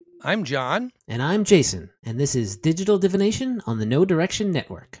I'm John. And I'm Jason, and this is Digital Divination on the No Direction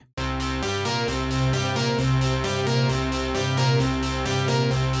Network.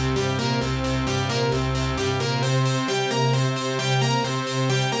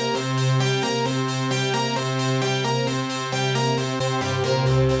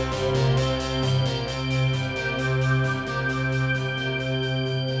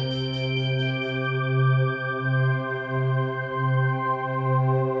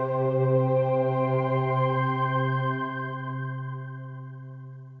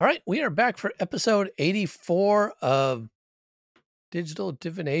 All right, we are back for episode 84 of Digital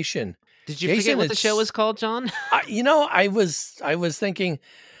Divination. Did you forget what the show was called, John? I was thinking,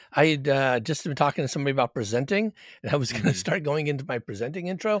 I had just been talking to somebody about presenting, and I was going to start going into my presenting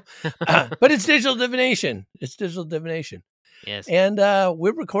intro, but it's Digital Divination. It's Digital Divination. Yes. And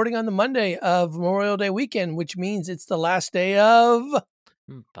we're recording on the Monday of Memorial Day weekend, which means it's the last day of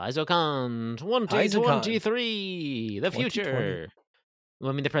PaizoCon 2023, the future. Well,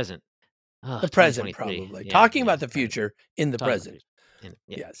 I mean, the present. The present, probably. Talking about the future in the present.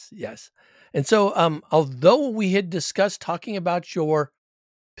 Yes. And so, although we had discussed talking about your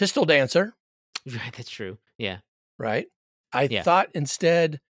pistol dancer. Right, that's true. Yeah. Right? I thought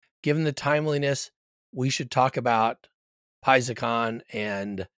instead, given the timeliness, we should talk about PaizoCon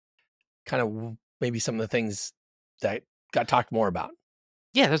and kind of maybe some of the things that got talked more about.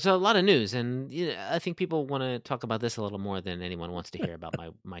 Yeah, there's a lot of news, and I think people want to talk about this a little more than anyone wants to hear about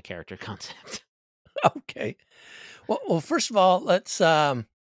my character concept. Okay. Well, first of all, let's. There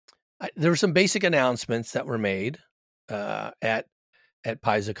were some basic announcements that were made at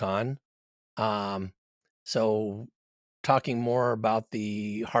PaizoCon. So, talking more about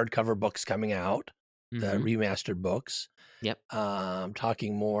the hardcover books coming out, the remastered books. Yep.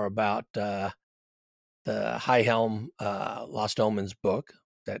 Talking more about the High Helm Lost Omens book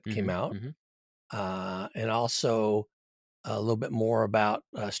that came out, and also a little bit more about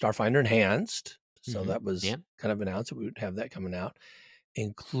Starfinder Enhanced. So that was kind of announced that we would have that coming out,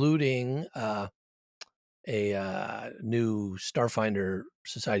 including a new Starfinder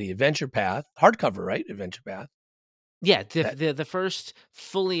Society Adventure Path hardcover, right? Adventure Path. Yeah, the first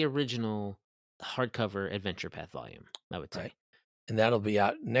fully original hardcover Adventure Path volume, I would say. Right. And that'll be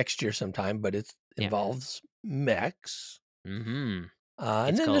out next year sometime, but it involves mechs. Mm-hmm. And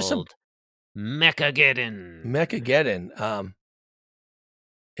it's then called there's some Mechageddon.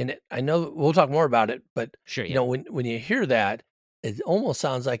 And I know we'll talk more about it, but sure, you know, when you hear that, it almost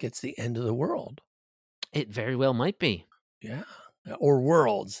sounds like it's the end of the world. It very well might be. Yeah. Or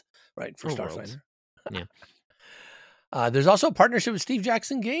worlds, right, for Starfinder. Worlds. Yeah. There's also a partnership with Steve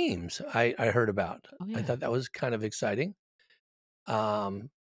Jackson Games I heard about. Oh, yeah. I thought that was kind of exciting. Are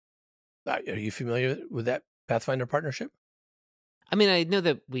you familiar with that Pathfinder partnership? I mean, I know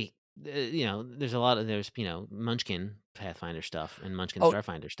that there's Munchkin Pathfinder stuff and Munchkin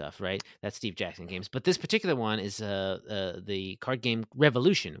Starfinder stuff, right? That's Steve Jackson Games. But this particular one is the card game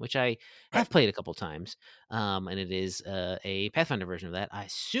Revolution, which I have played a couple times. And it is a Pathfinder version of that. I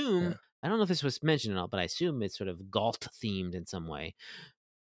assume, I don't know if this was mentioned or not, but I assume it's sort of Galt themed in some way.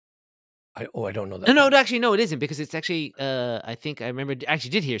 I don't know that. No, it isn't, because it's actually, I think I remember,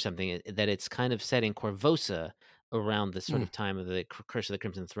 actually did hear something that it's kind of set in Corvosa around the sort of time of the Curse of the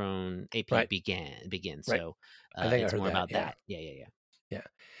Crimson Throne AP begins. Right. So I think it's I heard more that. about that. Yeah.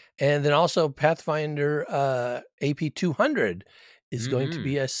 And then also Pathfinder AP 200 is going to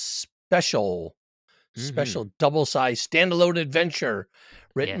be a special double-sized standalone adventure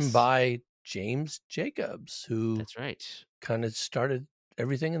written by James Jacobs, who that's right, kind of started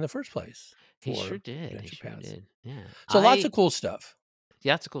everything in the first place. He sure did. Yeah. So lots of cool stuff.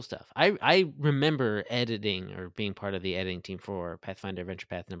 Yeah, that's cool stuff. I remember editing or being part of the editing team for Pathfinder Adventure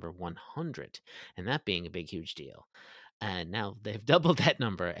Path number 100, and that being a big, huge deal. And now they've doubled that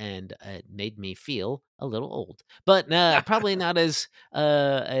number, and it made me feel a little old, but probably not as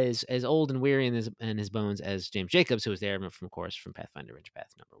old and weary in his bones as James Jacobs, who was there from Pathfinder Adventure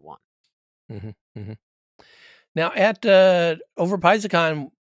Path number 1. Now at over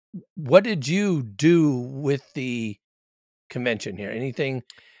PaizoCon, what did you do with the convention here? Anything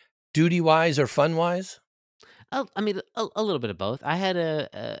duty-wise or fun-wise? I mean, a little bit of both. I had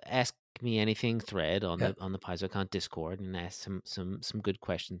a ask me anything thread on the PaizoCon Discord, and asked some good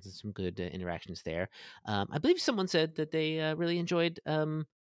questions and some good interactions there. I believe someone said that they really enjoyed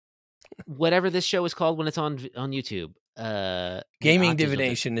whatever this show is called when it's on YouTube. Gaming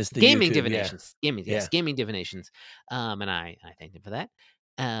Divination is the Gaming YouTube, Divinations. Gaming Divinations. And I thanked him for that.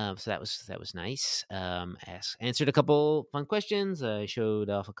 So that was nice. Answered a couple fun questions. I showed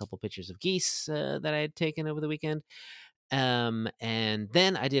off a couple pictures of geese that I had taken over the weekend. And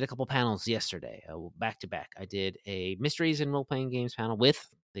then I did a couple panels yesterday, back to back. I did a mysteries and role playing games panel with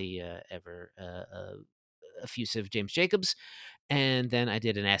the ever effusive James Jacobs, and then I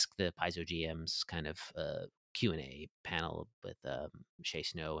did an Ask the Paizo GMs kind of Q&A panel with Shay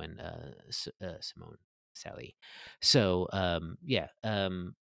Snow and Simone Sally. So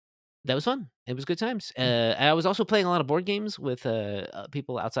that was fun. It was good times. I was also playing a lot of board games with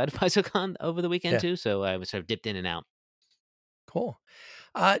people outside of PaizoCon over the weekend Yeah. too. So I was sort of dipped in and out. Cool.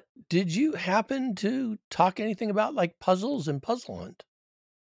 Did you happen to talk anything about like puzzles and Puzzle Hunt?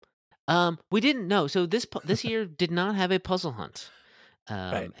 We didn't know. So this year did not have a puzzle hunt.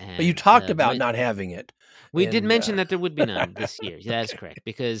 Right. But you And talked about not having it. we did And mention that there would be none this year. That is okay. correct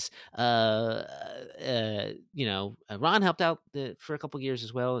because Ron helped out for a couple years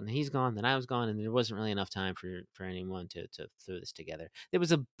as well, and he's gone. Then I was gone, and there wasn't really enough time for anyone to throw this together. There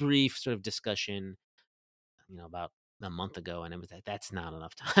was a brief sort of discussion, about a month ago, and it was that's not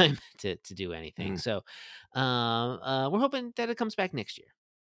enough time to do anything. Mm, So we're hoping that it comes back next year.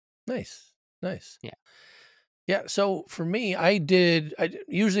 nice. Nice. Yeah. Yeah. So for me,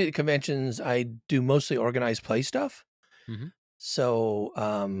 usually at conventions, I do mostly organized play stuff. Mm-hmm. So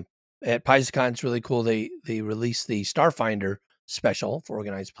at PaizoCon, it's really cool. They released the Starfinder special for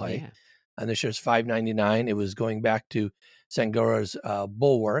organized play. Yeah. And this year's $5.99. It was going back to Sangora's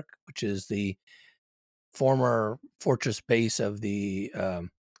Bulwark, which is the former fortress base of the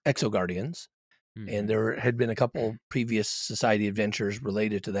Exo Guardians. And Mm-hmm. there had been a couple previous society adventures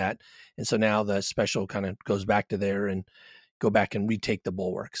related to that. And so now the special kind of goes back to there and go back and retake the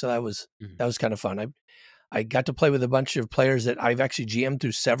Bulwark. So that was kind of fun. I got to play with a bunch of players that I've actually GM'd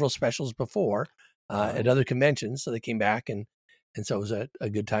through several specials before at other conventions. So they came back and so it was a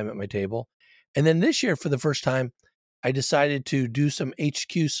good time at my table. And then this year, for the first time, I decided to do some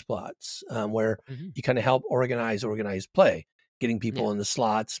HQ slots where Mm-hmm. you kind of help organize play, getting people Yeah. in the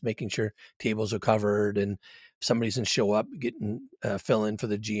slots, making sure tables are covered, and if somebody doesn't show up, getting fill in for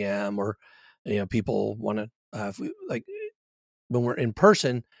the GM, or people want to like when we're in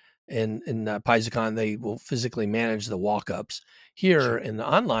person in PaizoCon, they will physically manage the walk-ups. Here Sure. in the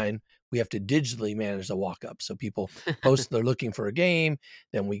online, we have to digitally manage the walk-ups. So people post they're looking for a game,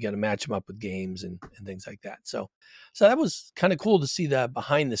 then we got to match them up with games and things like that. So that was kind of cool to see the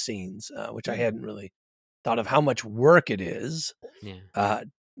behind the scenes, which I hadn't really thought of how much work it is, Yeah.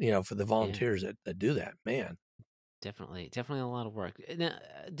 for the Yeah. volunteers that do that. Man. Definitely a lot of work. Now,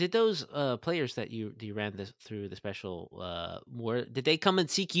 did those players that you ran this through the special did they come and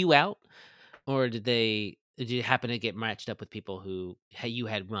seek you out, or did you happen to get matched up with people who you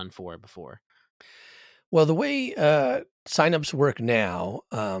had run for before? Well, the way signups work now,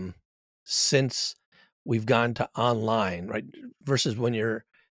 since we've gone to online, right, versus when you're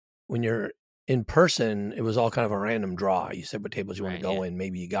in person, it was all kind of a random draw. You said what tables you want to Right. go Yeah. in,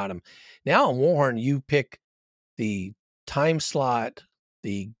 maybe you got them. Now in Warhorn, you pick the time slot,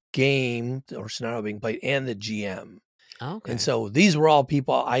 the game or scenario being played, and the GM. And Okay. so these were all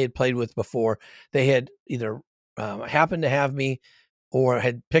people I had played with before. They had either happened to have me or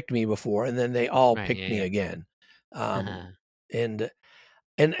had picked me before, and then they all Right. picked me Yeah. again. Yeah. And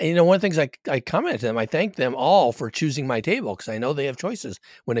one of the things I commented to them, I thank them all for choosing my table because I know they have choices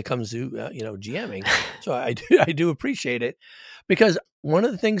when it comes to GMing. So I do appreciate it, because one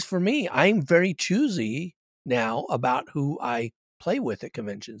of the things for me, I'm very choosy now about who I play with at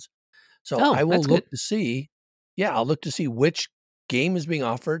conventions. So Oh, I will that's good. look to see, I'll look to see which game is being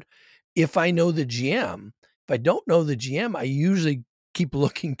offered. If I know the GM, if I don't know the GM, I usually keep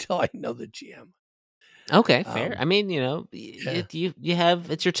looking till I know the GM. Okay, fair. I mean, Yeah, you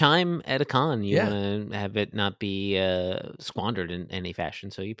have it's your time at a con. You yeah, want to have it not be squandered in any fashion.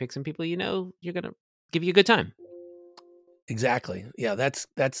 So you pick some people you're gonna give you a good time. exactly. Yeah, that's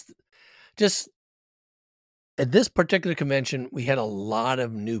just at this particular convention, we had a lot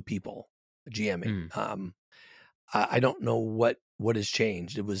of new people GMing. Mm. I don't know what has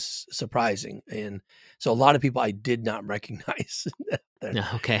changed. It was surprising, and so a lot of people I did not recognize.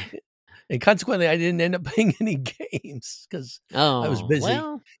 That- Okay. and consequently, I didn't end up playing any games because I was Oh, busy.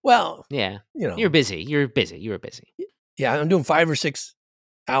 well, Well, yeah. you You're know, busy. You're busy. You were busy. yeah, I'm doing 5 or 6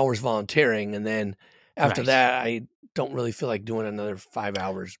 hours volunteering, and then after Right. that, I don't really feel like doing another 5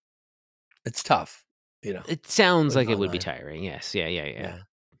 hours. It's tough, It sounds with like it would be online. tiring. Yes. Yeah. Yeah. Yeah. Yeah.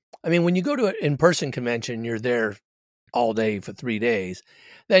 I mean, when you go to an in-person convention, you're there all day for 3 days,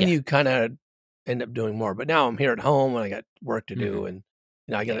 then Yeah. you kinda end up doing more. But now I'm here at home and I got work to do, Hmm. and,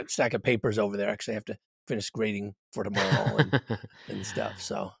 I got Yeah. a stack of papers over there. Actually, I have to finish grading for tomorrow and stuff.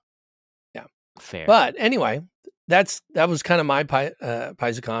 So, yeah. Fair. But anyway, that was kinda my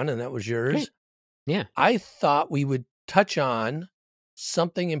PaizoCon, and that was yours. Great. Yeah. I thought we would touch on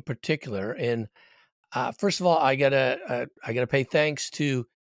something in particular. And first of all, I gotta pay thanks to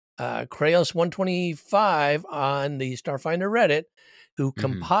Kraos 125 on the Starfinder Reddit, who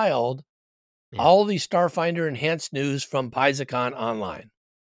compiled all the Starfinder enhanced news from PaizoCon online.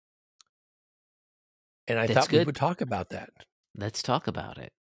 And I That's thought we good. would talk about that. Let's talk about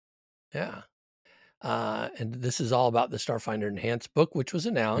it. Yeah. And this is all about the Starfinder Enhanced book, which was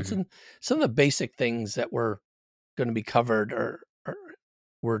announced, and some of the basic things that were going to be covered or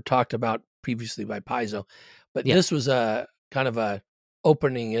were talked about previously by Paizo. But Yeah. this was a kind of a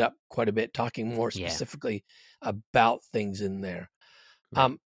opening it up quite a bit, talking more specifically about things in there.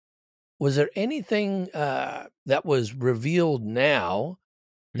 Right. Was there anything that was revealed now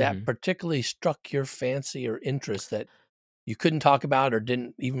that particularly struck your fancy or interest that you couldn't talk about or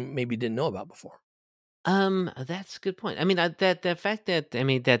didn't know about before? That's a good point. I mean, that the fact that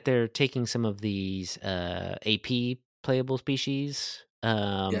that they're taking some of these AP playable species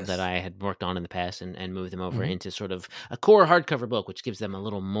that Yes. I had worked on in the past and moved them over Mm-hmm. into sort of a core hardcover book, which gives them a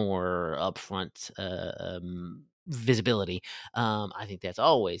little more upfront visibility. I think that's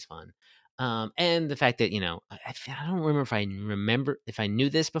always fun. And the fact that I don't remember if I knew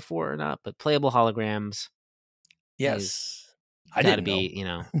this before or not, but playable holograms is Yes. I gotta didn't know. be,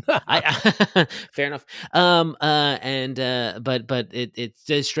 I fair enough. But it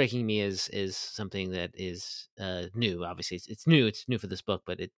is striking me as something that is new. Obviously, it's new. It's new for this book,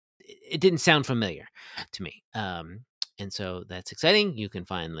 but it didn't sound familiar to me. And so that's exciting. You can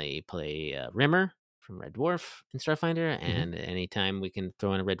finally play Rimmer from Red Dwarf in Starfinder, Mhm. and anytime we can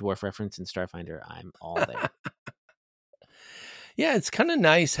throw in a Red Dwarf reference in Starfinder, I'm all there. Yeah, it's kind of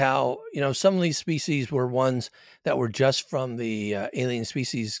nice how, some of these species were ones that were just from the alien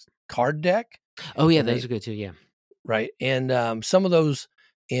species card deck, Oh yeah, and those they are good too. Yeah. right, and some of those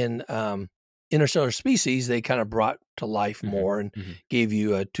in interstellar species they kind of brought to life hmm more and hmm gave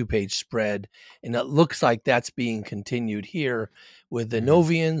you a 2-page spread, and it looks like that's being continued here with the hmm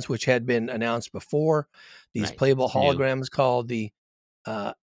Novians, which had been announced before. These Right. playable It's new. holograms called the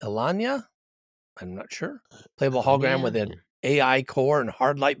Elania. I'm not sure. Playable hologram Alania. with an Yeah. AI core and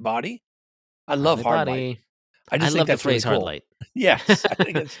hard light body. I Hard love light hard light. body. I I just think love the that's really phrase hard cool. light. Yes, I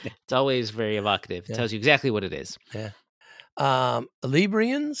think it's It's always very evocative. It yeah, tells you exactly what it is. yeah.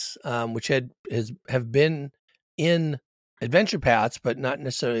 Librians, which have been in adventure paths, but not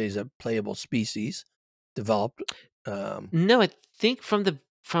necessarily as a playable species, developed. Um, No, I think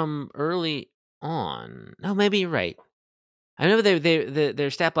from early on. No, maybe you're right. I remember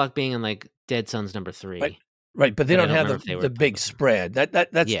their stat block being in like Dead Sons number right, 3, right, but they but I don't don't have remember if they were the playing big before. spread. That's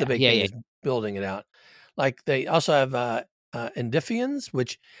the Yeah, big yeah, thing yeah, is building it out. Like they also have Endiphians,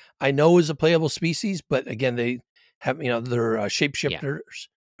 which I know is a playable species, but again, they have they're yeah. shapeshifters,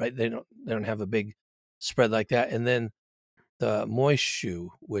 right? They don't have a big spread like that. And then the Moishu,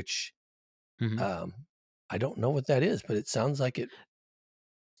 which hmm um, I don't know what that is, but it sounds like it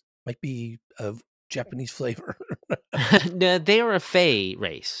might be of Japanese flavor. No, they are a Fey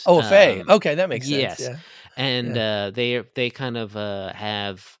race. Oh, a Fae. Okay, that makes sense. Yes, Yeah, and yeah. they kind of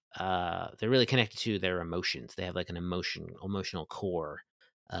have they're really connected to their emotions. They have like an emotional core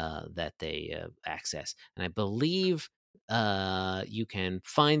that they access, and I believe you can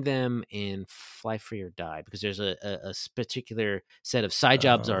find them in Fly Free or Die because there's particular set of side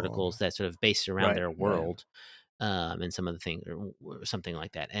jobs Oh, articles that sort of based around right, their right. world and some of the things or something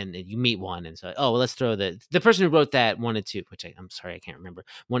like that. And you meet one, and so well, let's throw the person who wrote that wanted to, which I'm sorry I can't remember,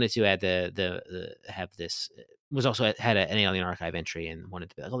 wanted to add the have this was also had an alien archive entry and wanted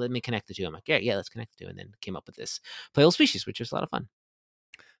to be like, oh, let me connect the two. I'm like, yeah, let's connect the two, and then came up with this playable species, which is a lot of fun.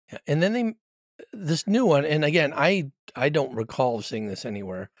 Yeah, and then this new one, and again, I don't recall seeing this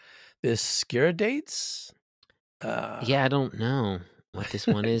anywhere. This Skiridates. Uh, Yeah, I don't know what this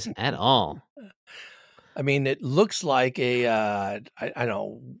one is at all. I mean, it looks like a I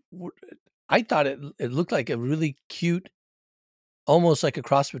don't know. I thought it looked like a really cute, almost like a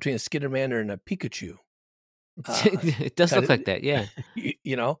cross between a Skittermander and a Pikachu. It does Kind look of, like that. Yeah,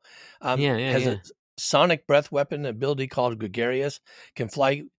 has a yeah. sonic breath weapon ability called gregarious, can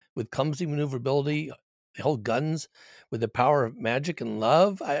fly with clumsy maneuverability, hold guns with the power of magic and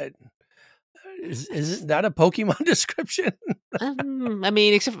love. Isn't that a Pokemon description? I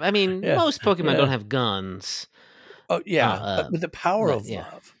mean, Yeah, most Pokemon don't yeah. have guns. Oh, yeah, but with the power But of yeah,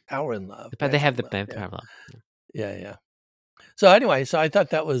 love, power and love, but they magic have and the love. they have the Yeah, power of love. yeah, yeah. So anyway, so I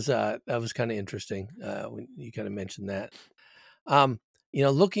thought that was kind of interesting when you kind of mentioned that. Um,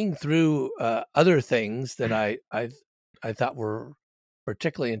 looking through other things that I thought were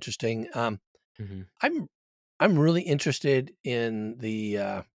particularly interesting. hmm I'm I'm really interested in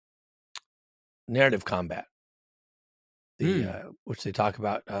the narrative combat. Mm. which they talk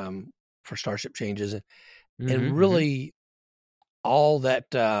about for starship changes, and Mm-hmm. Mm-hmm. really all that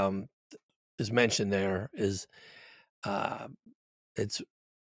is mentioned there is uh, it's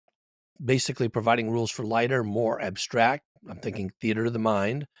basically providing rules for lighter, more abstract. I'm thinking theater of the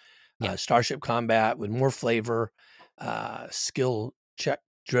mind, Yeah. starship combat with more flavor, skill check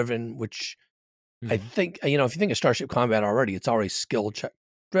driven, which I Mm-hmm. think, if you think of starship combat already, it's already skill check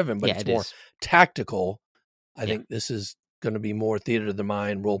driven, but Yeah, it's it more is. tactical. I Yeah. think this is going to be more theater of the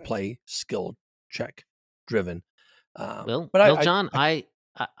mind, role play, skill check driven. Well, But well, I, John, I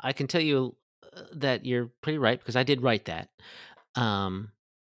I can tell you that you're pretty right because I did write that. Um,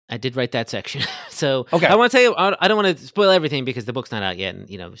 I did write that section. So I okay, want to tell you, I don't want to spoil everything because the book's not out yet, and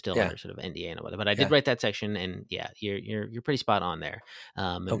still yeah, under sort of NDA and whatever. But I did yeah, write that section, and yeah, you're pretty spot on there.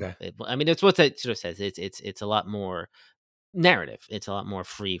 And okay, I mean, it's what that sort of says. It's a lot more narrative. It's a lot more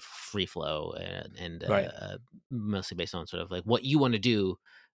free flow, and right, mostly based on sort of like what you want to do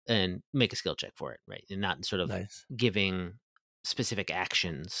and make a skill check for it, right? And not sort of nice, giving specific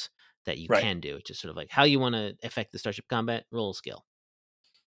actions that you right. can do. It's just sort of like how you want to affect the starship combat. Roll a skill.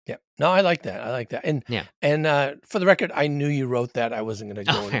 Yeah. No, I like that. I like that. Yeah. And for the record, I knew you wrote that. I wasn't going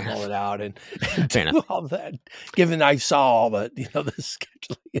to Oh, go and fair call enough. it out and Fair enough. do all that. Given I saw all the the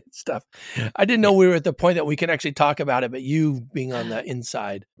scheduling and stuff, I didn't know Yeah. we were at the point that we can actually talk about it. But you being on the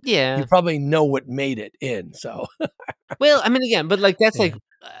inside, you Yeah. probably know what made it in. So Well, I mean, again, but like that's yeah. like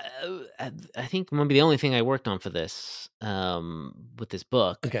I think maybe the only thing I worked on for this with this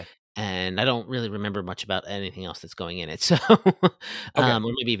book, Okay. and I don't really remember much about anything else that's going in it. So, Okay. or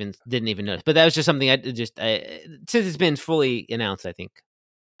maybe even didn't even notice. But that was just something since it's been fully announced, I think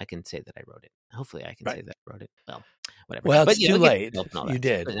I can say that I wrote it. Hopefully, I can Right. say that I wrote it. Well, whatever. Well, But it's too again, late. and all You that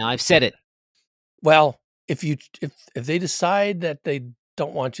stuff. But did. now I've said Yeah. it. Well, if they decide that they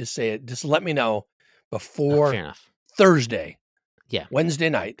don't want you to say it, just let me know Oh, fair before enough. Thursday. Yeah. Wednesday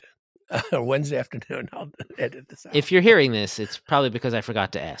night or Wednesday afternoon, I'll edit this out. If you're hearing this, it's probably because I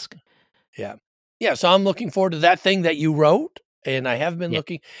forgot to ask. Yeah. Yeah, so I'm looking forward to that thing that you wrote, and I have been Yeah.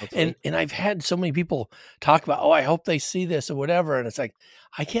 looking, and Hopefully. I've had so many people talk about, "Oh, I hope they see this," or whatever, and it's like,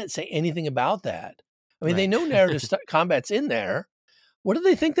 I can't say anything about that. I mean, they Right. know narrative combat's in there. What do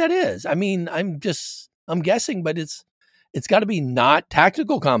they think that is? I mean, I'm guessing, but it's gotta be not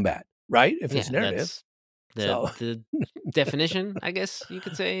tactical combat, right? If it's Yeah, narrative. that's So, the definition, I guess you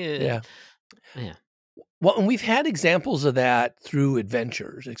could say. yeah. Yeah. Well, and we've had examples of that through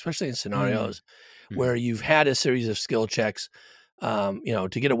adventures, especially in Mm. scenarios where Mhm. you've had a series of skill checks, to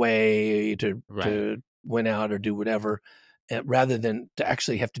get away, Right. to win out or do whatever, rather than to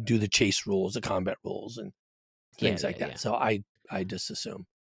actually have to do the chase rules, the combat rules, and Yeah, things yeah, like yeah. that. So I just assume.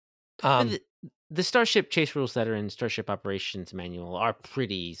 But Um, the Starship chase rules that are in Starship Operations Manual are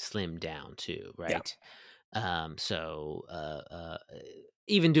pretty slimmed down too, yeah, right? So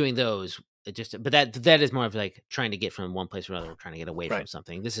even doing those, but that is more of like trying to get from one place to another, trying to get away from right,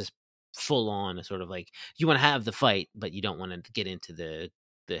 something. This is full on a sort of like you want to have the fight, but you don't want to get into the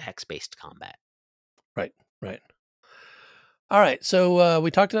hex based combat. right, right. All right. So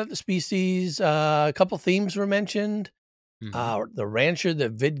we talked about the species. A couple themes were mentioned. Hmm. The rancher, the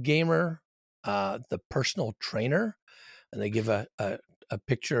vid gamer, the personal trainer, and they give a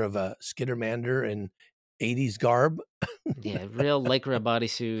picture of a Skittermander in 80s garb. Yeah, real lycra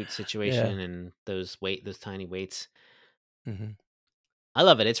bodysuit Yeah. situation and those tiny weights. Mhm. I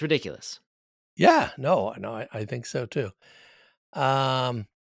love it. It's ridiculous. Yeah. No, I think so too. Um,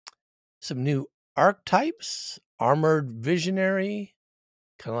 some new archetypes, armored visionary,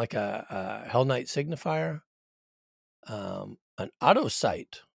 kind of like a Hell Knight signifier. An auto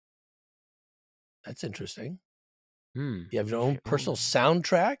sight. That's interesting. Hmm. You have your own Sure. Oh, personal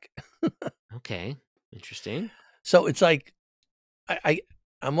soundtrack. okay. Interesting. So it's like I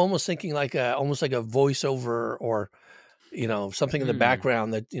I'm almost thinking like almost like a voiceover or something in the Hmm.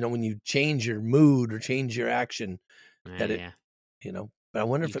 background that when you change your mood or change your action Yeah, that it yeah. but I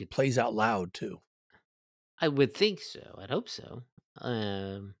wonder You if could. it plays out loud too. I would think so. I'd hope so.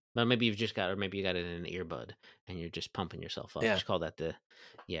 But maybe you've just got, or maybe you got it in an earbud and you're just pumping yourself up. Yeah. Just call that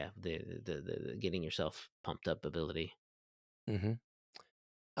yeah, the getting yourself pumped up ability. Hmm.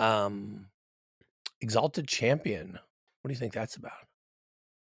 Um, Exalted Champion. What do you think that's about?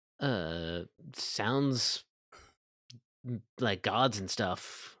 Sounds like gods and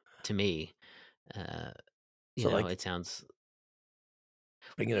stuff to me. Uh, So like it sounds,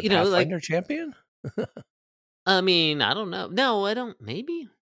 bringing a like, Pathfinder champion? I mean, I don't know. No, I don't. Maybe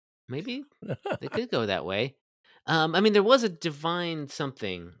they could go that way. I mean, there was a divine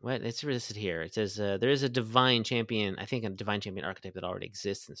something. What it's listed here. It says there is a divine champion. I think a divine champion archetype that already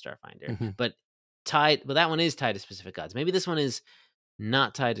exists in Starfinder, Hmm. but tied. Well, that one is tied to specific gods. Maybe this one is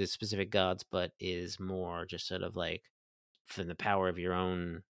not tied to specific gods, but is more just sort of like from the power of your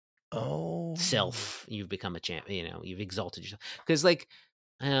own Oh. self, you've become a champ. You've exalted yourself. Because like,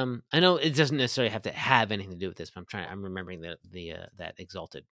 I know it doesn't necessarily have to have anything to do with this, but I'm remembering the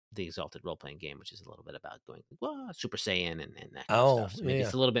exalted role playing game, which is a little bit about going Super Saiyan and that kind of Oh, stuff. So maybe yeah.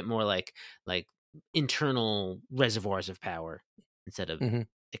 it's a little bit more like internal reservoirs of power instead of Mhm.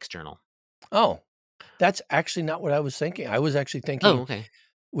 external. Oh, that's actually not what I was thinking. I was actually Oh, thinking okay.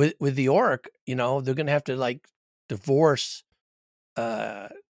 with the orc, they're gonna have to, like, divorce, uh,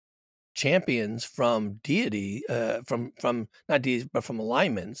 champions from deity, from not deities, but from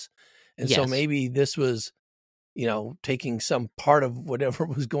alignments, and so Yes. maybe this was, taking some part of whatever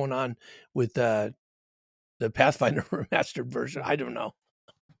was going on with, the Pathfinder remastered version. I don't know.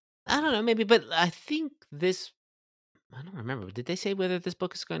 I don't know, maybe, but I think this. I don't remember. Did they say whether this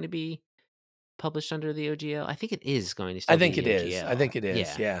book is going to be published under the OGL? I think it is going to I still be think it the is. I OGL. think it is. Yeah,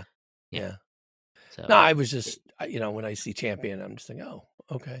 Yeah. yeah. Yeah. No, So, I was just, when I see champion, I'm just thinking, "Oh,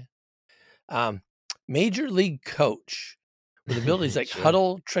 okay." Um, Major League Coach with abilities like sure.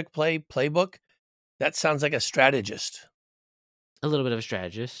 Huddle, Trick Play, Playbook. That sounds like a strategist. A little bit of a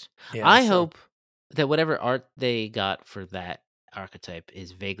strategist. Yeah, I so hope that whatever art they got for that archetype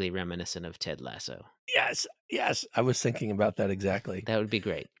is vaguely reminiscent of Ted Lasso. yes, yes, I was thinking about that exactly. That would be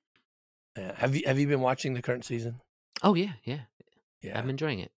great. Yeah. Have you been watching the current season? Oh yeah, yeah. I'm Yeah,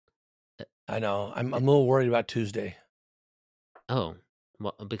 enjoying it. Uh, I know. I'm th- a little worried about Tuesday. oh,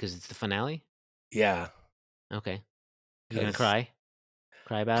 well, because it's the finale. Yeah, Okay, you gonna because cry?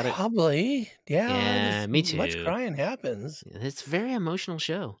 Cry about it? probably, yeah, Yeah, there's me much too. crying happens, It's a very emotional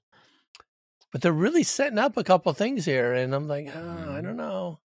show. but they're really setting up a couple things here, and I'm like, I Hmm. don't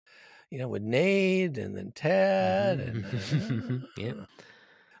know. With Nate and then Ted and Yep.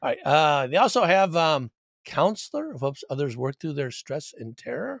 all right. They also have counselor who helps others work through their stress and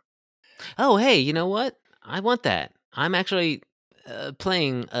terror. Oh, hey, you know what? I want that. I'm actually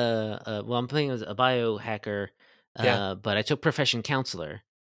playing. Well, I'm playing as a biohacker, Yeah. but I took profession counselor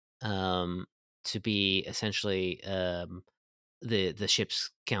um, to be essentially the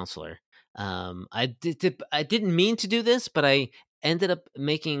ship's counselor. I didn't mean to do this, but I ended up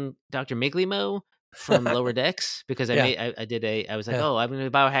making Dr. Miglimo from Lower Decks because Yeah. I was like, Yeah. oh, I'm gonna be a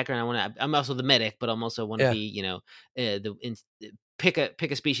biohacker and I'm also the medic, but I'm also want to Yeah. be, pick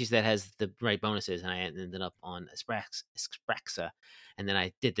a species that has the right bonuses, and I ended up on Spraxa, and then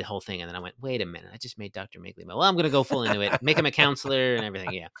I did the whole thing, and then I went, wait a minute, I just made Dr. Miglimo. Well, I'm gonna go full into it, make him a counselor and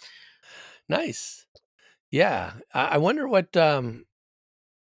everything. Yeah, Nice. Yeah. I wonder what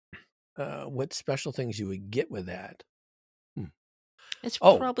special things you would get with that. Hmm. it's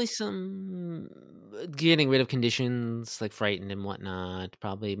Oh, probably some getting rid of conditions like frightened and whatnot.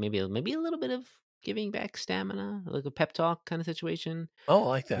 Probably maybe a little bit of giving back stamina, like a pep talk kind of situation, I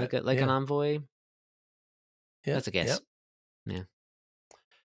like that. like an Yeah. envoy. Yeah. That's a Yeah. guess.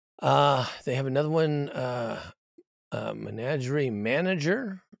 Yeah. They have another one, menagerie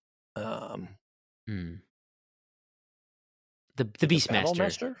manager. Um, Hmm. The with the battle Beastmaster.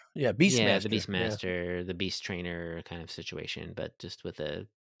 master. Yeah. Yeah, the Beastmaster. Yeah. Beastmaster, the Beast Trainer kind of situation, but just with a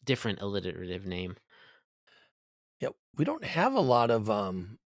different alliterative name. Yeah. We don't have a lot of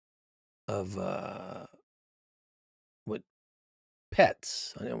what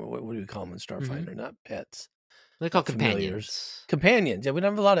pets. I know what do we call them in Hmm. Starfinder? Not pets, They're called familiars, companions. companions. Yeah, we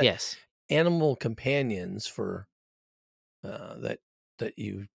don't have a lot of Yes. animal companions for that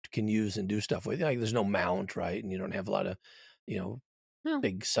you can use and do stuff with. Like there's no mount, right? And you don't have a lot of, you know, Well,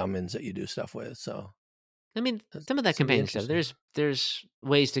 big summons that you do stuff with. So I mean, that's, some of that that's gonna be companion stuff. interesting. There's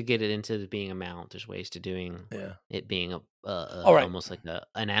ways to get it into being a mount. There's ways to doing Yeah. it being All right. almost like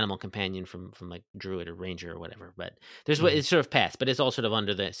an animal companion from like druid or ranger or whatever. But there's Mhm. it's sort of paths, but it's all sort of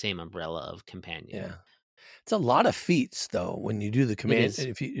under the same umbrella of companion. Yeah. It's a lot of feats though when you do the It command. is.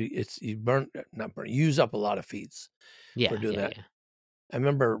 If you burn not burn, use up a lot of feats Yeah, for doing yeah, that. yeah. I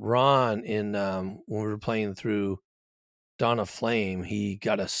remember Ron in when we were playing through Dawn of Flame, he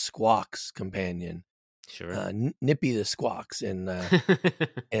got a Squawks companion, Sure. Nippy the Squawks, and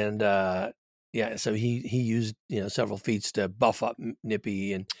yeah, so he used several feats to buff up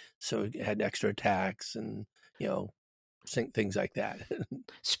Nippy, and so it had extra attacks and you know things like that.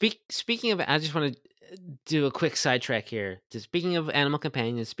 Speaking of, I just want to do a quick sidetrack here. Just speaking of animal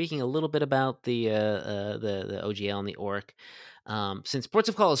companions, speaking a little bit about the OGL and the orc. Since Ports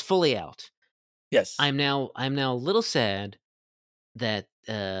of Call is fully out, Yes. I'm now a little sad that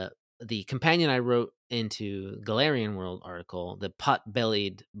the companion I wrote into Galarian World article, the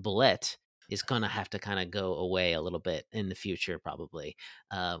pot-bellied bullet, is gonna have to kind of go away a little bit in the future, probably,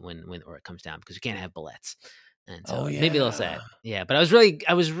 when or it comes down, because you can't have bullets. And Oh, so maybe they'll say yeah. it. Yeah, but I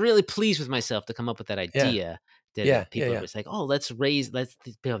was really pleased with myself to come up with that Yeah. idea Yeah, that yeah, people are yeah. just like, oh, let's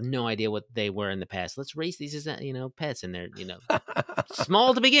people have no idea what they were in the past. Let's raise these as pets, and they're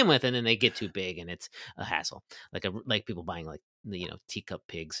small to begin with, and then they get too big, and it's a hassle. Like people buying like teacup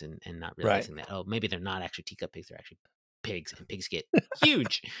pigs, and not Right. realizing that, oh, maybe they're not actually teacup pigs, they're actually pigs, and pigs get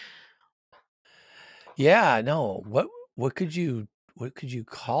huge. Yeah, no. What could you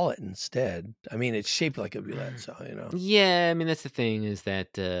call it instead? I mean, it's shaped like a bulette, so, Yeah, I mean that's the thing, is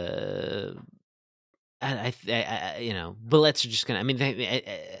that bullets are just gonna. I mean,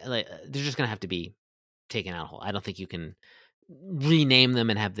 they're just gonna have to be taken out whole. I don't think you can rename them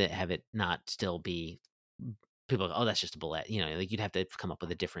and have it not still be people go, oh, that's just a bullet. Like, you'd have to come up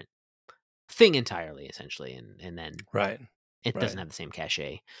with a different thing entirely, essentially, and then Right. it doesn't Right. have the same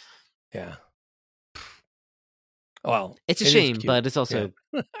cachet. Yeah. Well, It's a it is shame, cute. but it's Yeah. also,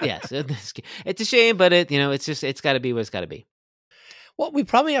 yes, it's a shame, but it's got to be what it's got to be. Well, we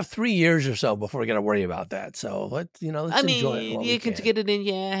probably have 3 years or so before we gotta worry about that, so let's I enjoy it mean, while we you can can. get it in,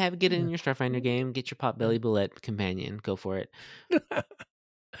 yeah, get it in Yeah. your Starfinder game, get your Potbelly Bullet companion, go for it.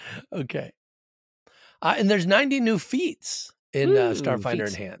 Okay. And there's 90 new feats in, Woo, Starfinder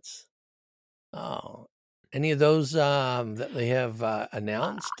feats. Enhanced. Oh, any of those, that they have, I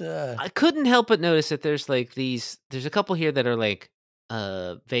announced? I couldn't help but notice that there's a couple here that are like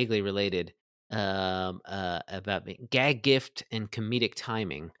vaguely related, about gag gift and comedic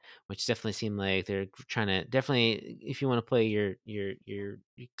timing, which definitely seem like they're trying to, definitely, if you want to play your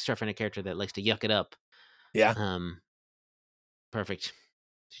Starfinder character that likes to yuck it up, Yeah. um perfect.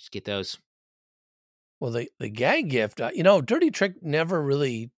 Just get those. Well, the gag gift, dirty trick never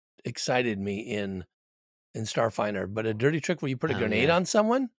really excited me in Starfinder, but a dirty trick where you put a Oh grenade yeah. on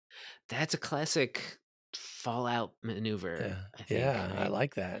someone? That's a classic Fallout maneuver, Yeah. I think, Yeah, I right?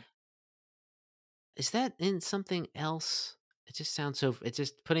 like that. Is that in something else? It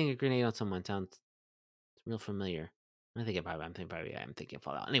just putting a grenade on someone sounds real familiar. I'm thinking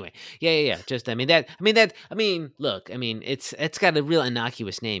Fallout. Anyway, yeah, yeah, yeah. Just I mean, look, I mean, it's got a real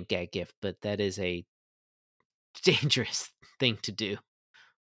innocuous name, gag gift, but that is a dangerous thing to do.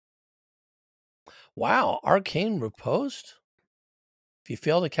 Wow, arcane riposte? If you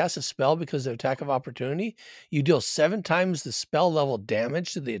fail to cast a spell because of attack of opportunity, you deal 7 times the spell level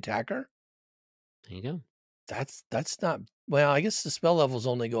damage to the attacker? There you go. That's not well, I guess the spell levels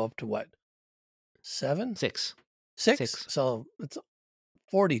only go up to what? 7? Six. 6? 6. So, it's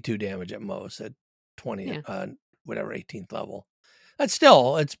 42 damage at most at 20 Yeah. whatever 18th level. That's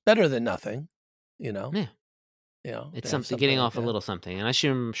still it's better than nothing, you know, Yeah. to It's have something something getting like off a that. little something. And I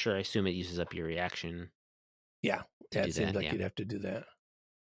assume it uses up your reaction Yeah. to Yeah, do it seems that. like Yeah. you'd have to do that.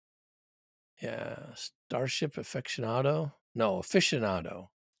 Yeah, Starship Aficionado? No, Aficionado.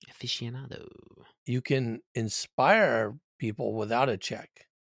 Aficionado. You can inspire people without a check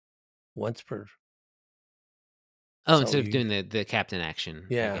once per Oh, so instead of you doing the captain action,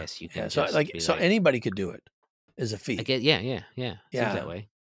 I yeah, guess you yeah, can just be so like, anybody could do it as a I feat. get, yeah, yeah, yeah. Seems that Yeah. way.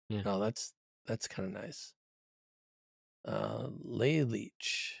 Yeah. No, that's kinda nice. Ley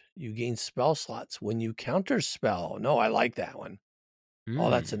Leech. You gain spell slots when you counter spell. No, I like that one. Oh,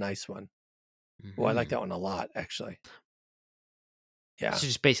 that's a Mm. nice one. Oh, I like Hmm. that one a lot, actually. So Yeah,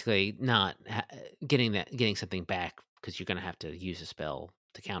 just basically not getting something back, because you're gonna have to use a spell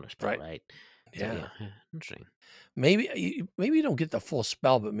to counter spell, right. right? So Yeah. yeah, yeah, interesting. Maybe you don't get the full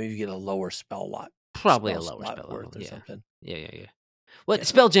spell, but maybe you get a lower Probably a spell lower slot spell level. worth or Yeah. something. Yeah, yeah, yeah. What Yeah.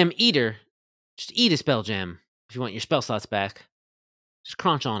 spell gem eater? Just eat a spell gem if you want your spell slots back. Just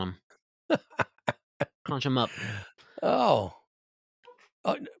crunch on them. Crunch them up. Oh.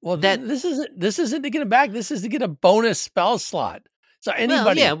 Oh, well, That this isn't to get it back. This is to get a bonus spell slot. So well, yeah.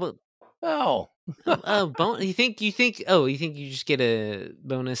 anybody Well, oh. you think you just get a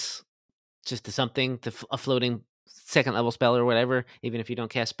bonus just to something, a floating second level spell or whatever, even if you don't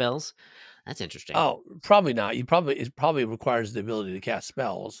cast spells? That's interesting. Oh, probably not. It probably requires the ability to cast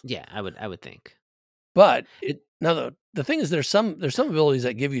spells. Yeah, I would think. But It now the thing is there's some abilities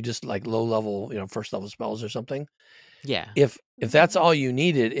that give you just like low level, first level spells or something. Yeah. If that's all you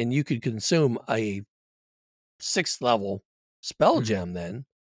needed and you could consume a 6th level spell Mhm. gem then,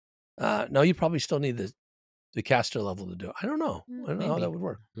 no, you probably still need the caster level to do it. I don't know. I don't know how that Maybe. would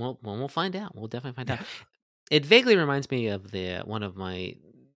work. Well, we'll find out. We'll definitely find out. Yeah. It vaguely reminds me of one of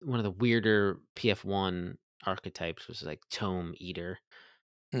the weirder PF1 archetypes, was like Tome Eater,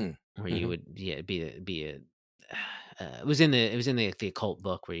 Mm. where you Mhm. would, yeah, be a it was in the occult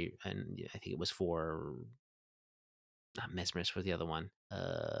book, where you, and I think it was for not Mesmerist, for the other one,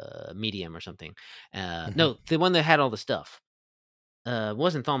 Medium or something. Hmm. No, the one that had all the stuff.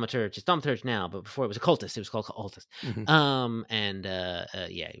 Wasn't Thaumaturge. It's Thaumaturge now, but before it was a cultist. It was called cultist. Hmm. And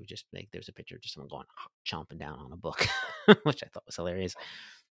yeah, it was just like there's a picture of just someone going chomping down on a book, which I thought was hilarious.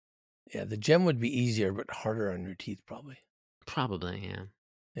 Yeah, the gem would be easier, but harder on your teeth, probably. Probably, yeah,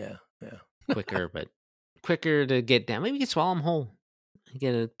 Yeah, yeah. quicker, but quicker to get down. Maybe you could swallow them whole.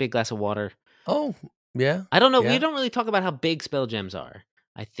 Get a big glass of water. Oh, yeah, I don't know. We yeah, don't really talk about how big spell gems are.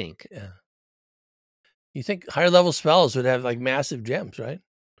 I think. yeah. You think higher level spells would have like massive gems, right?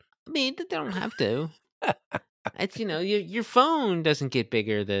 I mean, they don't have to. It's your phone doesn't get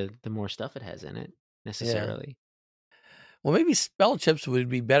bigger the more stuff it has in it Yeah. necessarily. Well, maybe spell chips would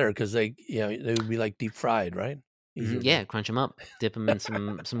be better because they would be like deep fried, right? Easier to. Yeah, crunch them up, dip them in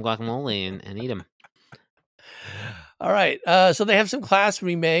some guacamole, and eat them. All right. So they have some class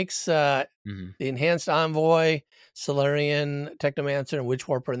remakes. Mm-hmm. The Enhanced Envoy, Solarian, Technomancer, and Witch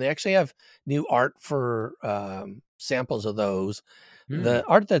Warper, and they actually have new art for samples of those. Mm. The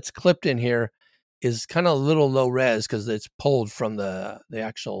art that's clipped in here is kind of a little low res because it's pulled from the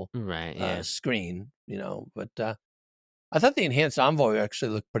actual Right. Yeah. screen, But I thought the Enhanced Envoy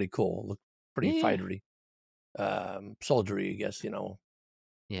actually looked pretty cool. Looked pretty Yeah. Yeah. fightery, soldiery, I guess. Yeah.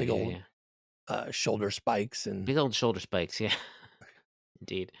 Big Yeah. old Yeah. shoulder spikes and Big old shoulder spikes. Yeah.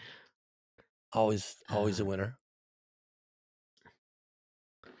 Indeed. always a Uh, winner.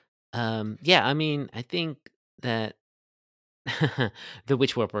 yeah. I mean, I think that the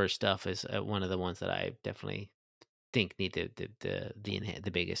Witch Warper stuff is one of the ones that I definitely think need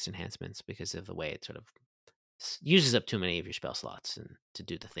the biggest enhancements because of the way it sort of uses up too many of your spell slots and to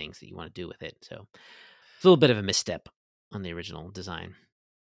do the things that you want to do with it. So it's a little bit of a misstep on the original design.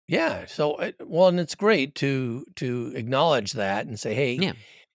 Yeah. So, well, and it's great to acknowledge that and say, hey, Yeah.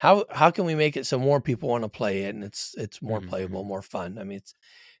 how can we make it so more people want to play it and it's more Hmm. playable, Hmm. more fun. I mean,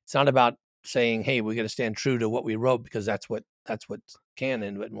 it's not about saying, hey, we got to stand true to what we wrote because that's what's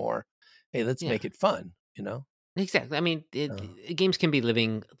canon, but more, hey, let's Yeah. make it fun. Exactly. I mean, Uh, games can be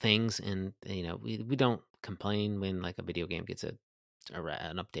living things, and we don't complain when like a video game gets an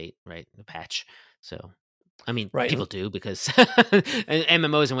update, right? A patch. So, I mean, right. people do because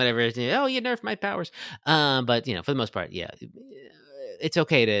MMOs and whatever. Oh, you nerfed my powers. But for the most part, yeah, it's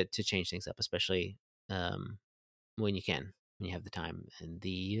okay to change things up, especially when you can, when you have the time and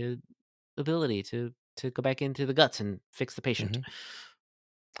the ability to go back into the guts and fix the patient. Hmm.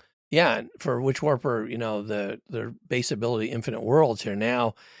 Yeah. And for Witch Warper, their base ability, Infinite Worlds here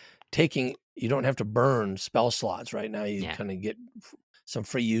now, you don't have to burn spell slots right now. You Yeah, kind of get some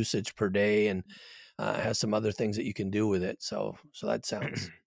free usage per day and has some other things that you can do with it. So that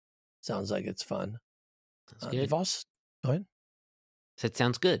sounds like it's fun. that's They've good. also go ahead. So it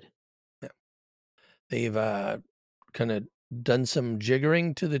sounds good. Yeah. They've kind of done some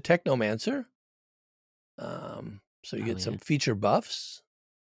jiggering to the Technomancer. So you Oh get some yeah. feature buffs.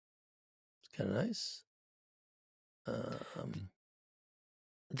 It's kind of nice. Um,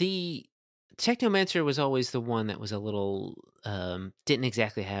 The Technomancer was always the one that was a little didn't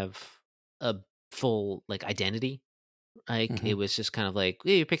exactly have a full like identity. Like mhm, it was just kind of like,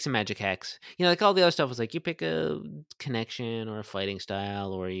 yeah, you pick some magic hacks. Like all the other stuff was like you pick a connection or a fighting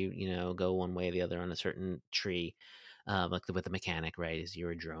style, or you go one way or the other on a certain tree. Like with the mechanic, right? Is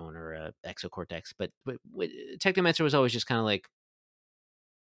you're a drone or a exocortex. But Technomancer was always just kind of like,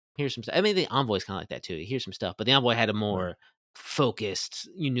 here's some stuff. I mean, the Envoy's kind of like that too. Here's some stuff, but the Envoy had a right. more focused.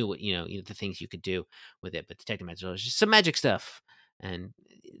 You knew what the things you could do with it. But the Technomancer was just some magic stuff, and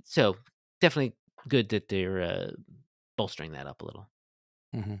so definitely good that they're bolstering that up a little.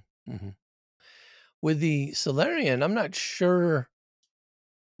 Hmm. Hmm. With the Solarian, I'm not sure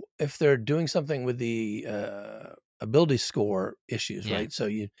if they're doing something with the ability score issues, Yeah. right? So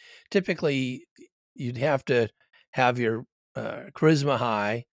you'd have to have your charisma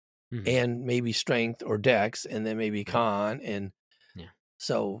high Hmm. and maybe strength or dex, and then maybe Right. con, and Yeah.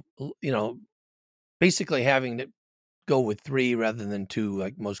 so basically having to go with 3 rather than 2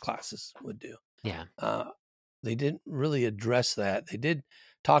 like most classes would do. Yeah. Uh, they didn't really address that. They did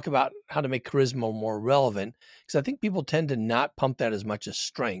talk about how to make charisma more relevant because I think people tend to not pump that as much as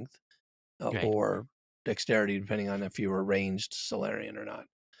strength Right. or dexterity, depending on if you were ranged Solarian or not.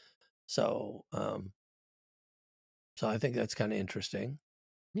 So I think that's kind of interesting.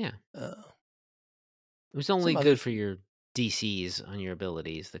 Yeah. Uh, It was only some other good for your DCs on your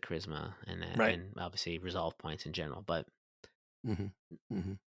abilities, the charisma, and right. and obviously resolve points in general. But Hmm.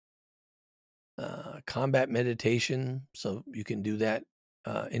 Hmm. Combat meditation, so you can do that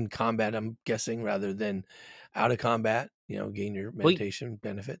in combat. I'm guessing rather than out of combat. Gain your well, meditation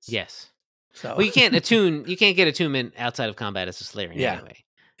benefits. yes. So Well, you can't attune. You can't get attunement outside of combat as a Solarian yeah, anyway.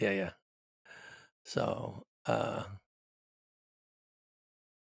 yeah. So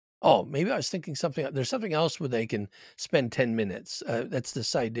oh, maybe I was thinking something. There's something else where they can spend 10 minutes. That's the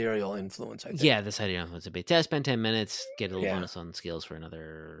sidereal influence, I Yeah, think. the side was a bit. Test, spend 10 minutes, get a little Yeah, bonus on skills for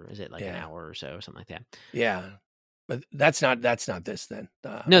another. Is it like an yeah, hour or so, or something like that? yeah. But that's not this then.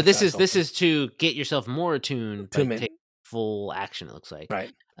 No, That's what this I was is hoping. to get yourself more attuned by Attunement, taking full action. It looks like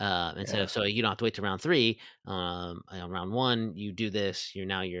right? instead Yeah, of so you don't have to wait to round 3. On round 1, you do this.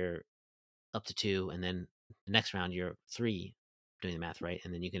 You're up to 2, and then the next round you're 3. Doing the math right,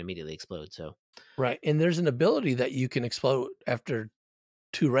 and then you can immediately explode. So, right. And there's an ability that you can explode after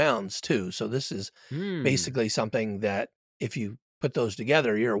 2 rounds too. So this is hmm. basically something that if you put those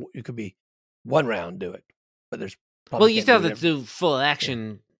together, you could be 1 round do it, but there's Well, probably you can't still do have it to every. do full Yeah,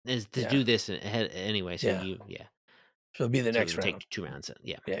 action is to yeah, do this ahead anyway. So yeah. yeah. So it'll be the So it next would round. take 2 rounds.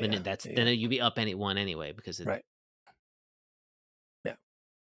 Yeah, Yeah, and yeah, then that's yeah. then you'd be up any one anyway because it. Right. Yeah.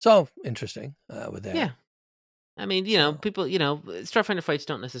 So interesting with that. Yeah, I mean, So. people, Starfighter fights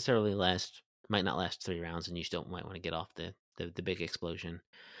don't necessarily might not last 3 rounds, and you still might want to get off the big explosion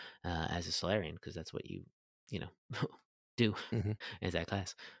as a Solarian because that's what you know, do Mhm. as that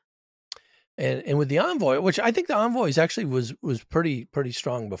class. And with the envoy, which I think the envoys actually was pretty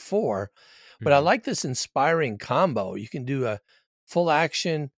strong before, but I Hmm. like this inspiring combo. You can do a full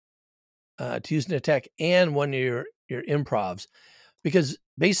action to use an attack and one of your improvs, because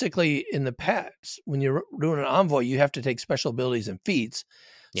basically in the past when you're doing an envoy, you have to take special abilities and feats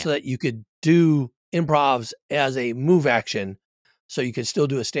Yeah, so that you could do improvs as a move action, so you could still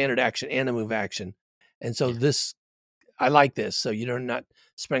do a standard action and a move action. And so yeah. this I like this. So you're not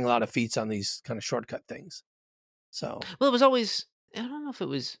spending a lot of feats on these kind of shortcut things. So Well, it was always. I don't know if it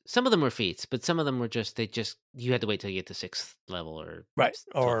was. Some of them were feats, but some of them were just you had to wait till you get to 6th level or right.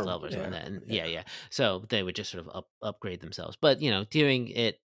 12th Or level or something yeah, like that. And yeah, yeah. So they would just sort of upgrade themselves. But doing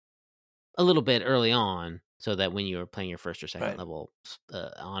it a little bit early on so that when you're playing your first or second right. level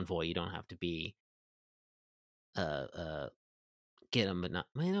envoy, you don't have to be uh uh get them, but not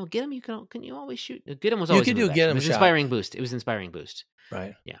get them. Can you always shoot? Get them was You always a could move do get action. It them was shot, inspiring boost. It was inspiring boost.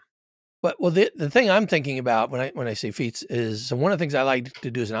 right. Yeah. But well, the thing I'm thinking about when I say feats is, so one of the things I like to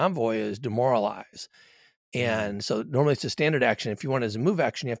do as an envoy is demoralize. Mm, And so normally it's a standard action. If you want it as a move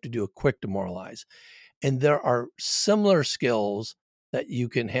action, you have to do a quick demoralize. And there are similar skills that you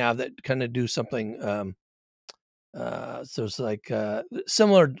can have that kind of do something. So it's like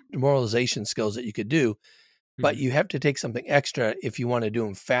similar demoralization skills that you could do, but mm-hmm, you have to take something extra if you want to do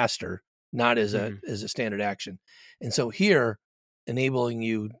them faster, not as a mm-hmm. as a standard action. And so here, enabling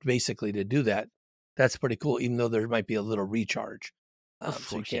you basically to do that, that's pretty cool. Even though there might be a little recharge, Of so you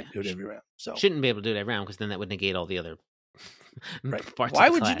course, yeah. can't do it every round. So Shouldn't be able to do that round because then that would negate all the other right, parts of why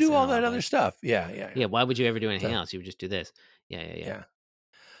the would you class do in all an that other envoy. stuff? Yeah, yeah, yeah. Yeah. Why would you ever do anything So else? You would just do this. Yeah. Yeah. Yeah. yeah,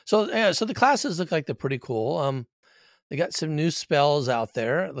 so yeah, so the classes look like they're pretty cool. They got some new spells out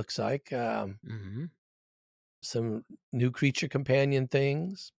there. It looks like Mm-hmm. some new creature companion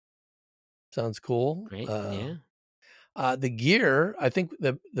things. Sounds cool. Great. Yeah. The gear, I think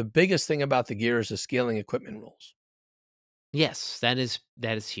the biggest thing about the gear is the scaling equipment rules. Yes, that is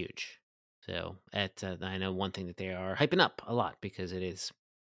huge. So I know one thing that they are hyping up a lot because it is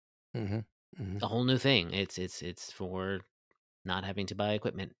Mhm, mhm. a whole new thing. It's for not having to buy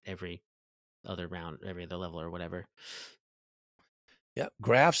equipment every other round, every other level or whatever. Yeah,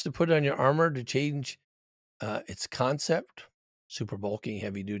 graphs to put on your armor to change its concept, super bulky,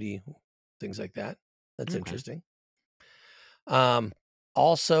 heavy duty, things like that. That's Okay. interesting. Um,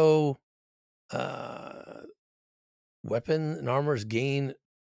 also, uh, weapon and armors gain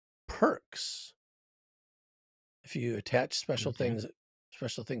perks if you attach Okay.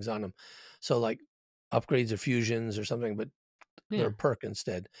 special things on them. So like upgrades or fusions or something, but they're Yeah. a perk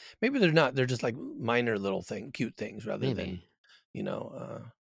instead. Maybe they're not. They're just like minor little cute things rather than, Maybe you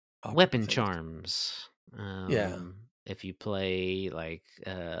know, awkward weapon things. charms. Yeah, If you play like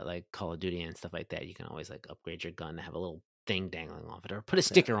Call of Duty and stuff like that, you can always like upgrade your gun to have a little thing dangling off it or put a yeah,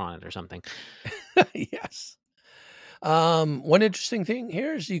 sticker on it or something. yes. One interesting thing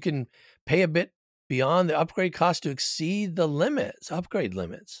here is you can pay a bit beyond the upgrade cost to exceed the upgrade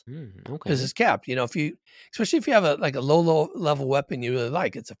limits, because Okay. it's capped. If you, especially if you have a low level weapon you really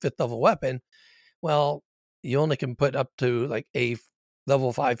like, it's a 5th level weapon. Well, you only can put up to like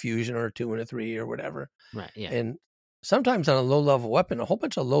level 5 fusion or a 2 and a 3 or whatever. Right. Yeah. And sometimes on a low level weapon, a whole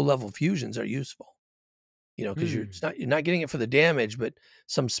bunch of low level fusions are useful. Because Hmm. you're not getting it for the damage, but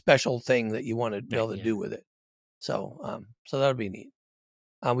some special thing that you want to be Right. able to Yeah. do with it. So that'll be neat.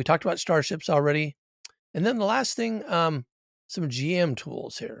 We talked about starships already, and then the last thing, some GM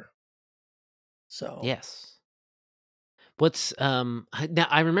tools here. So, Yes. What's now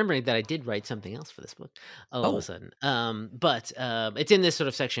I remember that I did write something else for this book all of a oh, sudden. But it's in this sort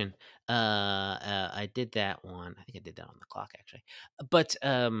of section. I did that one. I think I did that on the clock actually. But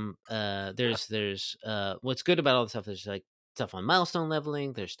there's what's good about all the stuff. There's like stuff on milestone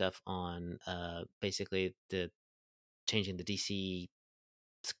leveling. There's stuff on basically the changing the DC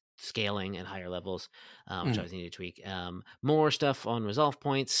scaling at higher levels, which I mm, always need to tweak. More stuff on resolve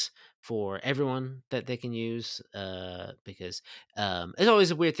points for everyone that they can use, because it's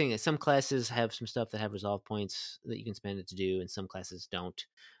always a weird thing that some classes have some stuff that have resolve points that you can spend it to do, and some classes don't,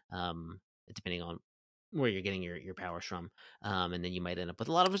 um, depending on where you're getting your powers from. And then you might end up with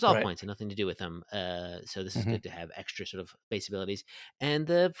a lot of resolve right. points and nothing to do with them. So this is Hmm. good to have extra sort of base abilities. And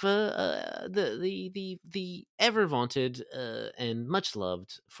the ever vaunted and much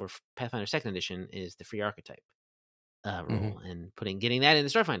loved for Pathfinder Second Edition is the free archetype Hmm. rule, and getting that in the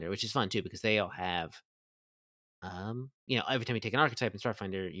Starfinder, which is fun too because they all have. Every time you take an archetype in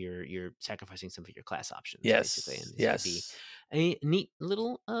Starfinder, you're sacrificing some of your class options basically, Yes. and this would be Yes. a neat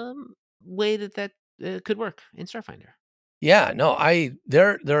little way that could work in Starfinder. Yeah. No,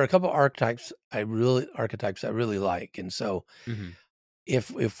 there are a couple archetypes I really like, and so Hmm.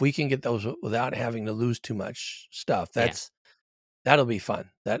 if we can get those without having to lose too much stuff, Yeah, that'll be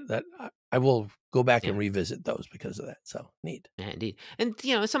fun. I will go back yeah. and revisit those because of that. So neat, Yeah, indeed. And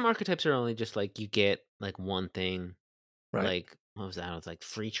some archetypes are only just like you get like one thing, right? like what was that? It was like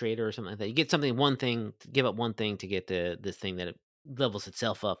free trader or something like that. You get something, one thing, give up one thing to get this thing that it levels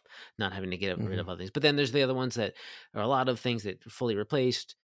itself up, not having to get rid Hmm. of other things. But then there's the other ones that are a lot of things that are fully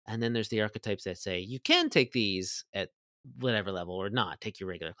replaced. And then there's the archetypes that say you can take these at whatever level or not take your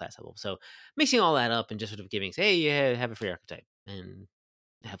regular class level. So mixing all that up and just sort of giving, say, hey, yeah, have a free archetype and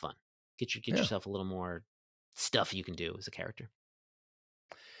have fun. Get Yeah. yourself a little more stuff you can do as a character.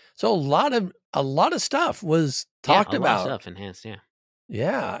 So a lot of stuff was Yeah, talked a lot of about. stuff enhanced, yeah.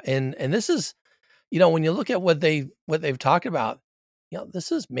 Yeah, and this is, when you look at what they've talked about,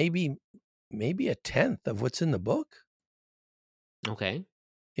 this is maybe a tenth of what's in the book. Okay.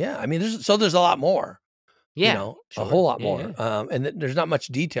 Yeah, I mean, there's a lot more, Yeah, a whole sure. lot Yeah, more, yeah. and there's not much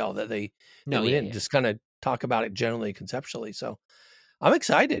detail that No, we yeah, didn't yeah. just kind of talk about it generally conceptually. So I'm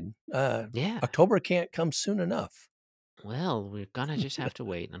excited. Yeah. October can't come soon enough. Well, we're gonna just have to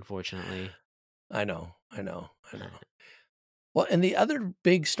wait, unfortunately. I know, I know, I Uh, know. Well, and the other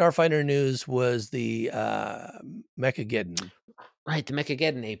big Starfighter news was the Mechageddon. Right, the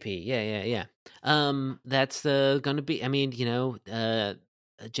Mechageddon AP. Yeah, yeah, yeah. That's gonna be. I mean,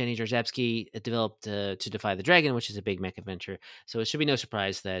 Jenny Jarzabski developed to Defy the Dragon, which is a big mech adventure. So it should be no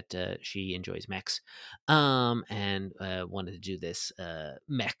surprise that she enjoys mechs, and wanted to do this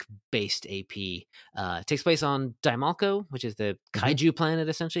mech based AP. It takes place on Daimalko, which is the Hmm. kaiju planet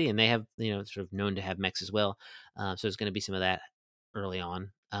essentially, and they have sort of known to have mechs as well. So there's going to be some of that early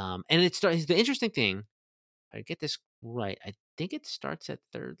on. And it starts. The interesting thing, if I get this right, I think it starts at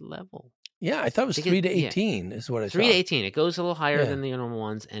third level. Yeah, I thought it I was think it, 3 to yeah, 18 is what I 3 to saw. 18. It goes a little higher Yeah, than the normal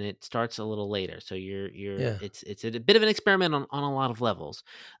ones, and it starts a little later. So yeah. it's a bit of an experiment on a lot of levels.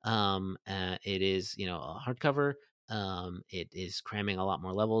 It is a hardcover. It is cramming a lot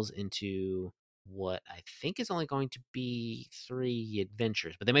more levels into what I think is only going to be 3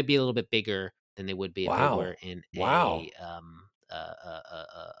 adventures, but they might be a little bit bigger than they would be if they were Wow. in Wow.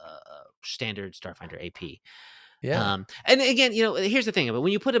 a standard Starfinder AP. Yeah, And again, here's the thing about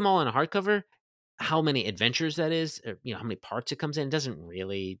when you put them all in a hardcover, how many adventures that is, or, how many parts it comes in, it doesn't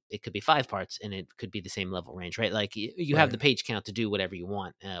really. It could be 5 parts, and it could be the same level range, right? Like you have the right. page count to do whatever you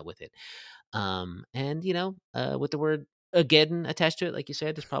want with it. And with the word Ageddon attached to it, like you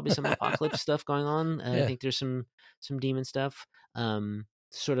said, there's probably some apocalypse stuff going on. I Yeah. think there's some demon stuff.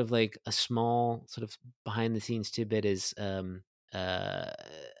 Sort of like a small sort of behind the scenes tidbit is uh,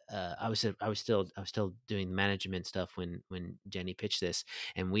 I was still doing management stuff when Jenny pitched this,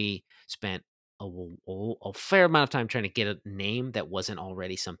 and we spent a fair amount of time trying to get a name that wasn't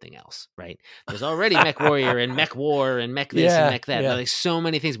already something else, right? There's already Mech Warrior and Mech War and Mech this and Yeah, Mech that. yeah, Like so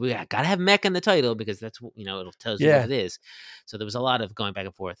many things. We gotta have Mech in the title because that's it'll tells you what yeah. it is. So there was a lot of going back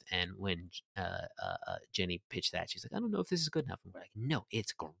and forth. And when Jenny pitched that, she's like, I don't know if this is good enough. And we're like, no,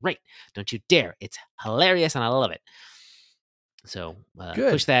 it's great. Don't you dare! It's hilarious and I love it. So push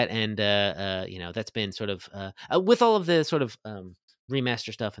Good. that, and that's been sort of with all of the sort of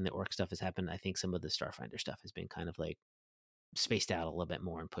remaster stuff and the orc stuff has happened. I think some of the Starfinder stuff has been kind of like spaced out a little bit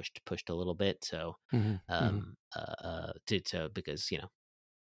more and pushed a little bit. So Mhm, mhm. because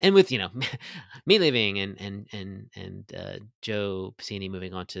and with me leaving and Joe Piscini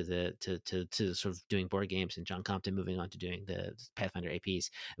moving on to sort of doing board games, and John Compton moving on to doing the Pathfinder APs,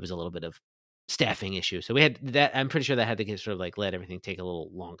 it was a little bit of staffing issue. So we had that. I'm pretty sure that had to get sort of like let everything take a little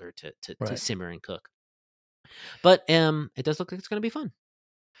longer to Right. simmer and cook. But it does look like it's going to be fun.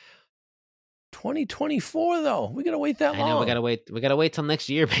 2024 though. We got to wait that I know we long. gotta wait. We gotta wait till next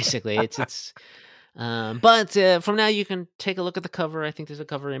year. Basically, it's. But from now you can take a look at the cover. I think there's a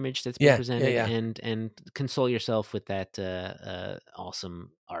cover image that's been Yeah. Yeah. presented, Yeah. and console yourself with that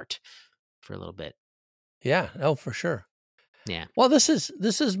awesome art for a little bit. Yeah. Oh, for sure. Yeah. Well, this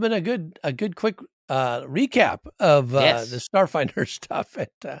has been a good quick recap of the Yes. Starfinder stuff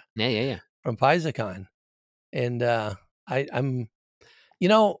at Yeah. Yeah. Yeah. from PaizoCon. And I'm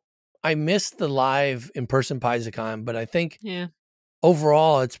I missed the live in person PaizoCon, but I think Yeah.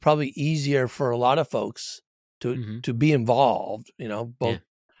 overall it's probably easier for a lot of folks to Mm-hmm. to be involved, Yeah. both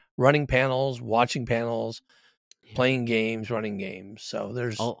running panels, watching panels, Yeah. playing games, running games. So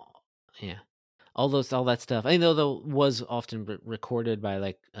there's All. Yeah. All that stuff. I know though was often recorded by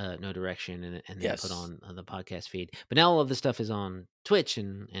like No Direction and then put yes. on the podcast feed. But now all of the stuff is on Twitch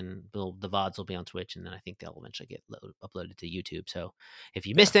and the VODs will be on Twitch, and then I think they'll eventually get uploaded to YouTube. So if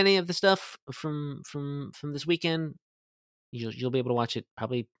you Yeah. missed any of the stuff from this weekend, you'll be able to watch it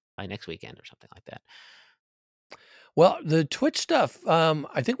probably by next weekend or something like that. Well, the Twitch stuff,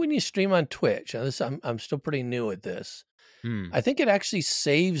 I think we need to stream on Twitch. Now, I'm still pretty new at this. Hmm. I think it actually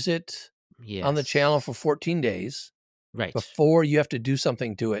saves it on the channel for Yes. 14 days Right. before you have to do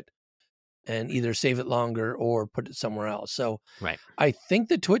something to it and either save it longer or put it somewhere else. So Right. I think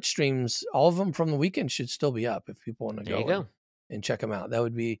the Twitch streams, all of them from the weekend, should still be up if people want to There you go go. and check them out. That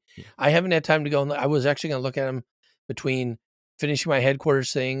would be, Yeah. I haven't had time to go. I was actually going to look at them between finishing my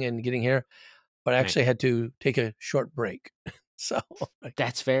headquarters thing and getting here, but I Right. actually had to take a short break. So I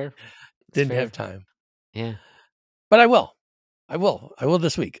That's fair. That's didn't fair. have time. Yeah. But I will. I will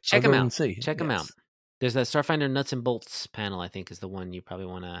this week. I'll Check go them and out. see. Check them out. Yes. There's that Starfinder nuts and bolts panel. I think is the one you probably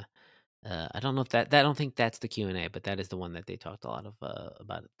want to. I don't know if that. I don't think that's the Q&A, but that is the one that they talked a lot of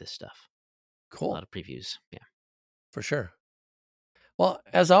about this stuff. A lot Cool. of previews. Yeah. For sure. Well,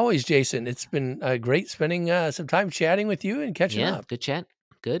 as always, Jason, it's been great spending some time chatting with you and catching Yeah. up. Good chat.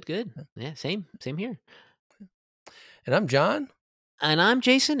 Good. Good. Yeah. Same here. And I'm John. And I'm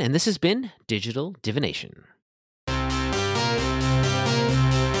Jason, and this has been Digital Divination.